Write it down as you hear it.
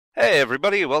Hey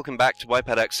everybody, welcome back to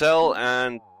Wipeout XL,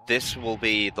 and this will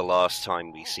be the last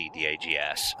time we see the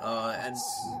AGS. And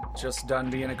just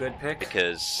done being a good pick?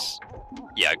 Because,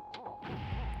 yeah,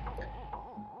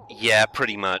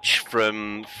 pretty much.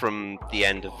 From the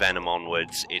end of Venom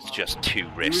onwards, it's just too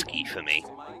risky for me.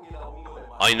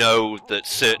 I know that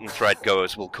certain thread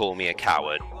goers will call me a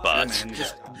coward, but... Man,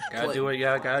 just gotta do what you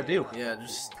gotta do. Yeah,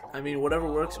 I mean, whatever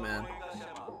works, man.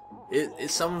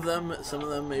 Some of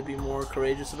them may be more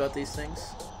courageous about these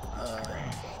things.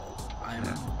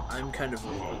 I'm kind of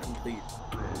a complete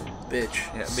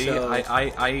bitch. Yeah, so...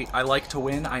 I like to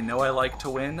win. I know I like to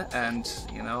win, and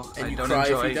you know, and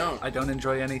I don't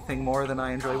enjoy anything more than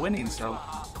I enjoy winning. So,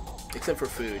 except for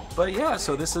food. But yeah,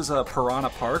 so this is a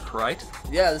Piranha Park, right?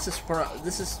 Yeah, this is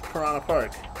Piranha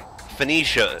Park.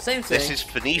 Phenitia. Same thing. This is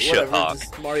Phenitia Park.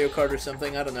 This is Mario Kart or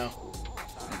something. I don't know.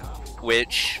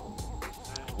 Which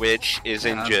is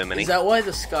in Germany. Is that why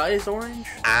the sky is orange?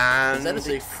 And that is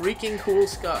a freaking cool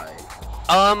sky.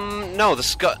 No, the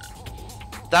sky...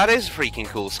 That is a freaking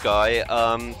cool sky.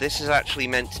 This is actually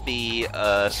meant to be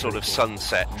a sort of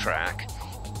sunset track.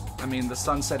 I mean, the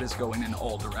sunset is going in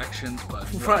all directions, but...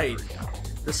 Right.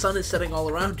 The sun is setting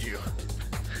all around you.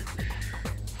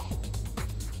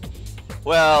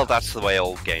 Well, that's the way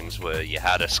old games were. You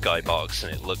had a skybox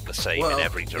and it looked the same in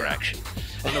every direction.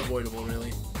 Yeah. Unavoidable,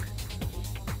 really.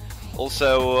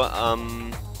 Also, I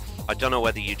don't know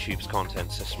whether YouTube's content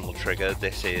system will trigger.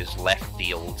 This is Left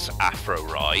Field's Afro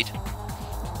Ride,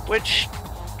 which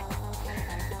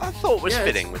I thought was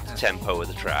fitting with the tempo of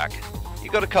the track. You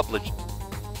got a couple of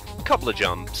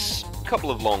jumps, a couple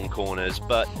of long corners,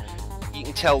 but you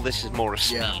can tell this is more a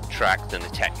speed track than a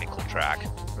technical track.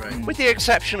 Right. With the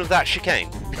exception of that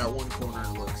chicane. That one corner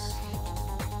looks...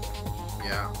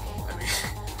 Yeah, I mean...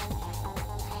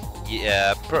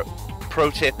 Yeah, pro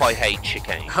tip, I hate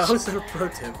chicanes. How is that a pro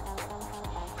tip?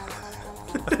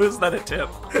 How is that a tip?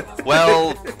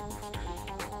 Well,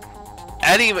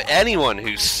 anyone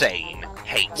who's sane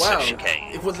hates a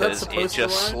chicane, because it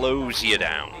just slows you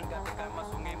down.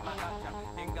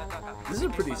 This is a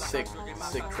pretty sick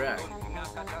track.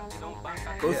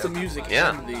 Both the music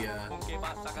and the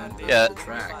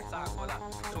track.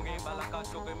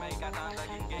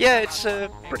 Yeah, it's a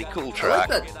pretty cool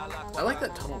track. I like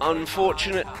that tunnel.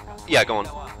 Unfortunate. Yeah, go on.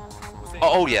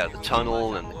 Oh yeah, the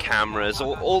tunnel and the cameras,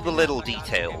 all the little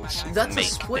details That's make a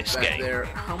split this back game. there.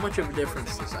 How much of a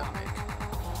difference does that make?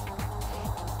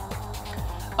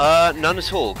 None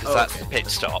at all, because that's the pit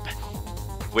stop,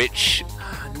 which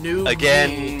New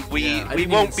again we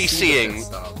won't be seeing.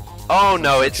 Oh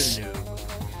no, it's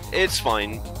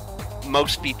fine.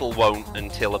 Most people won't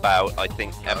until about, I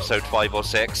think, episode 5 or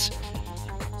 6,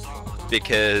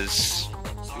 because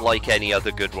like any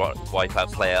other good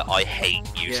Wipeout player, I hate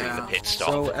using the pit stop.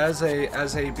 So as a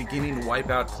beginning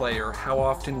Wipeout player, how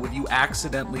often would you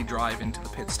accidentally drive into the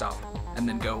pit stop and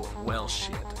then go, well,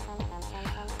 shit?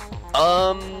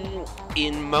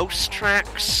 In most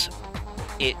tracks,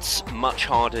 it's much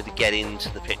harder to get into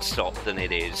the pit stop than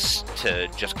it is to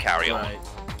just carry on.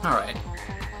 Alright.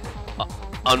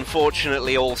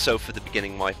 Unfortunately, also for the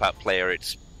beginning Wipeout player,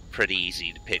 it's pretty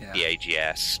easy to pit the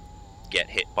AGS,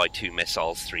 get hit by 2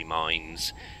 missiles, 3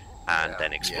 mines, and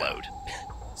then explode.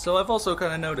 So I've also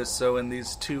kind of noticed, so in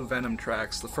these 2 Venom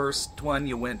tracks, the first one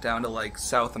you went down to like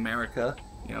South America,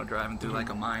 you know, driving through like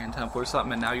a Mayan temple or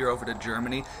something, and now you're over to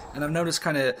Germany. And I've noticed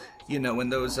kind of, you know, in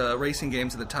those racing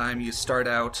games at the time, you start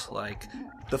out like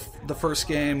the first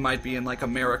game might be in like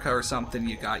America or something.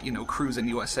 You got, you know, Cruisin'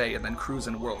 USA and then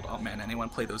Cruisin' World. Oh man, anyone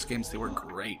play those games? They were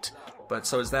great. But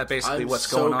so is that basically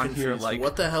what's going on here? Like,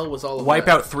 what the hell was all of Wipeout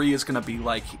that? 3 is going to be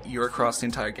like you're across the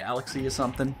entire galaxy or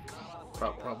something?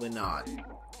 Probably not.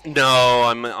 No,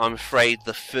 I'm afraid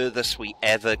the furthest we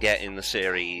ever get in the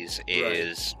series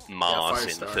is Mars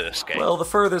in the first game. Well, the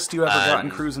furthest you ever got in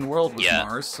Cruisin' World was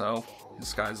Mars, so the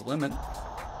sky's the limit.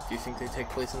 Do you think they take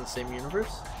place in the same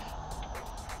universe?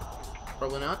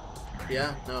 Probably not.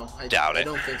 Yeah, no, I doubt it. I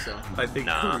don't think so. I think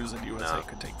Cruisin' USA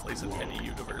could take place in any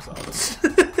universe, honestly.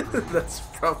 That's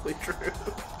probably true.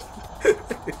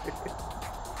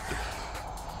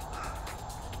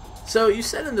 So you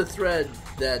said in the thread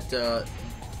that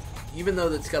even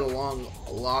though it's got a long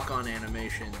lock-on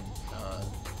animation,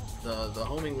 the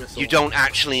homing missile... You don't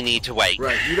actually need to wait.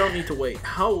 Right, you don't need to wait.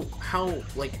 How,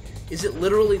 like, is it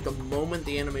literally the moment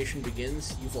the animation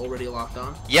begins, you've already locked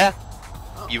on? Yeah,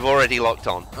 you've already locked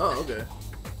on. Oh, okay.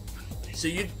 So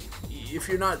if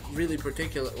you're not really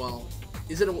particular, well,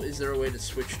 is there a way to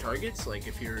switch targets? Like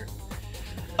if you're...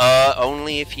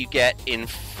 Only if you get in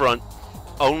front...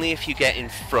 Only if you get in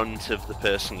front of the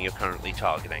person you're currently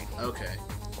targeting. Okay.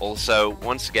 Also,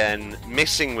 once again,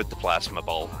 missing with the plasma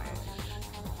ball.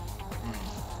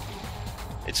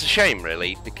 It's a shame,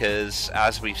 really, because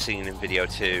as we've seen in video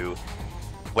 2,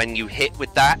 when you hit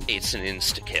with that, it's an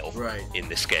insta-kill in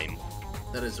this game.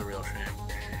 That is a real shame.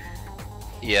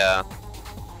 Yeah.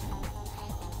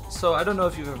 So I don't know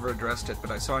if you've ever addressed it,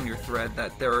 but I saw in your thread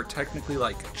that there are technically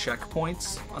like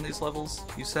checkpoints on these levels,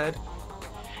 you said?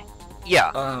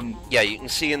 Yeah. Yeah, you can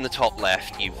see in the top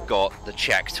left you've got the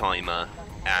check timer,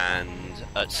 and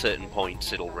at certain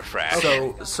points it'll refresh.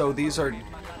 So these are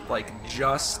like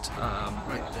just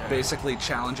basically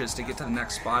challenges to get to the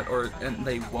next spot, and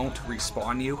they won't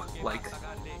respawn you, like...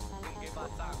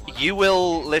 You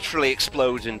will literally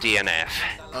explode and DNF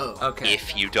okay.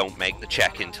 if you don't make the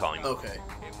check in time. Okay.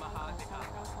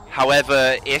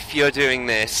 However, if you're doing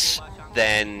this,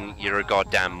 then you're a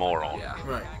goddamn moron. Yeah.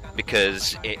 Right.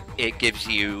 Because it gives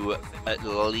you at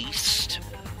least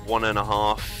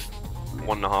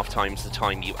 1.5 times the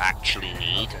time you actually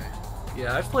need. Okay.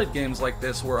 Yeah, I've played games like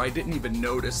this where I didn't even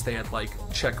notice they had like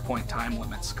checkpoint time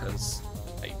limits because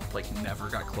I like never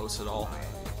got close at all.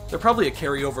 They're probably a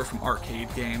carryover from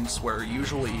arcade games where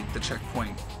usually the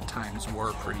checkpoint times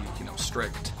were pretty,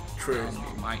 strict. True. And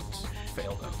you might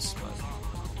fail those, but...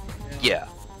 Yeah.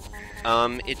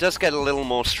 It does get a little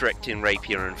more strict in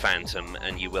Rapier and Phantom,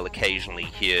 and you will occasionally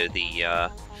hear the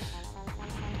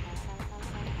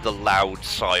loud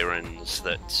sirens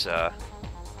that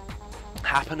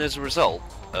happen as a result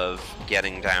of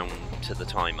getting down to the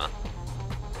timer.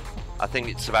 I think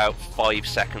it's about 5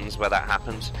 seconds where that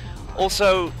happens.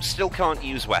 Also, still can't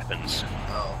use weapons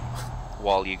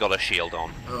while you got a shield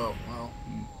on. Oh, well.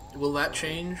 Will that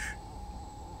change?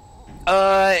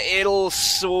 It'll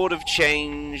sort of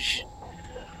change,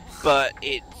 but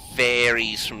it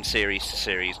varies from series to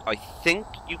series. I think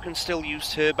you can still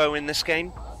use turbo in this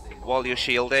game while you're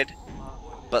shielded,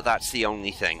 but that's the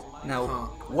only thing.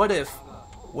 Now, what if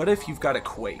you've got a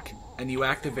quake and you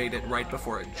activate it right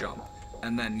before a jump,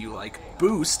 and then you like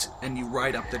boost and you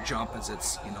ride up the jump as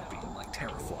it's being like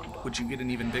terraformed? Would you get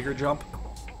an even bigger jump?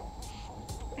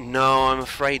 No, I'm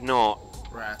afraid not.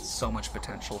 Rats. So much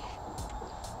potential.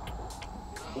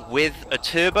 With a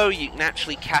turbo, you can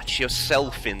actually catch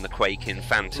yourself in the quake in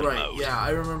Phantom mode. Yeah, I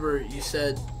remember you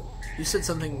said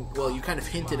something. Well, you kind of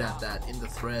hinted at that in the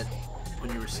thread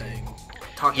when you were talking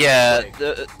about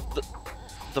the quake.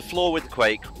 The flaw with the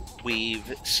quake,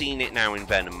 we've seen it now in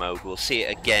Venom mode. We'll see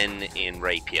it again in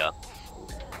Rapier,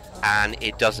 and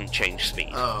it doesn't change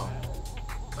speed. Oh,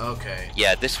 okay.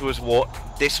 Yeah, this was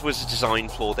a design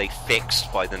flaw they fixed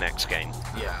by the next game.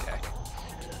 Yeah. Okay.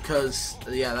 Because,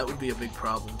 that would be a big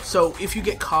problem. So, if you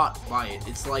get caught by it,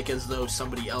 it's like as though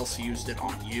somebody else used it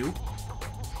on you?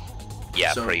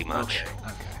 Yeah, pretty much.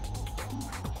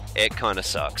 Okay. It kind of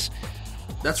sucks.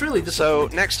 That's really So,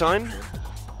 disappointing.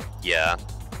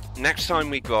 next time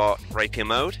we got Rapier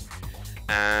mode,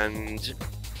 and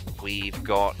we've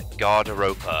got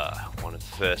Garderopa, one of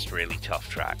the first really tough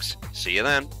tracks. See you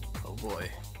then. Oh boy.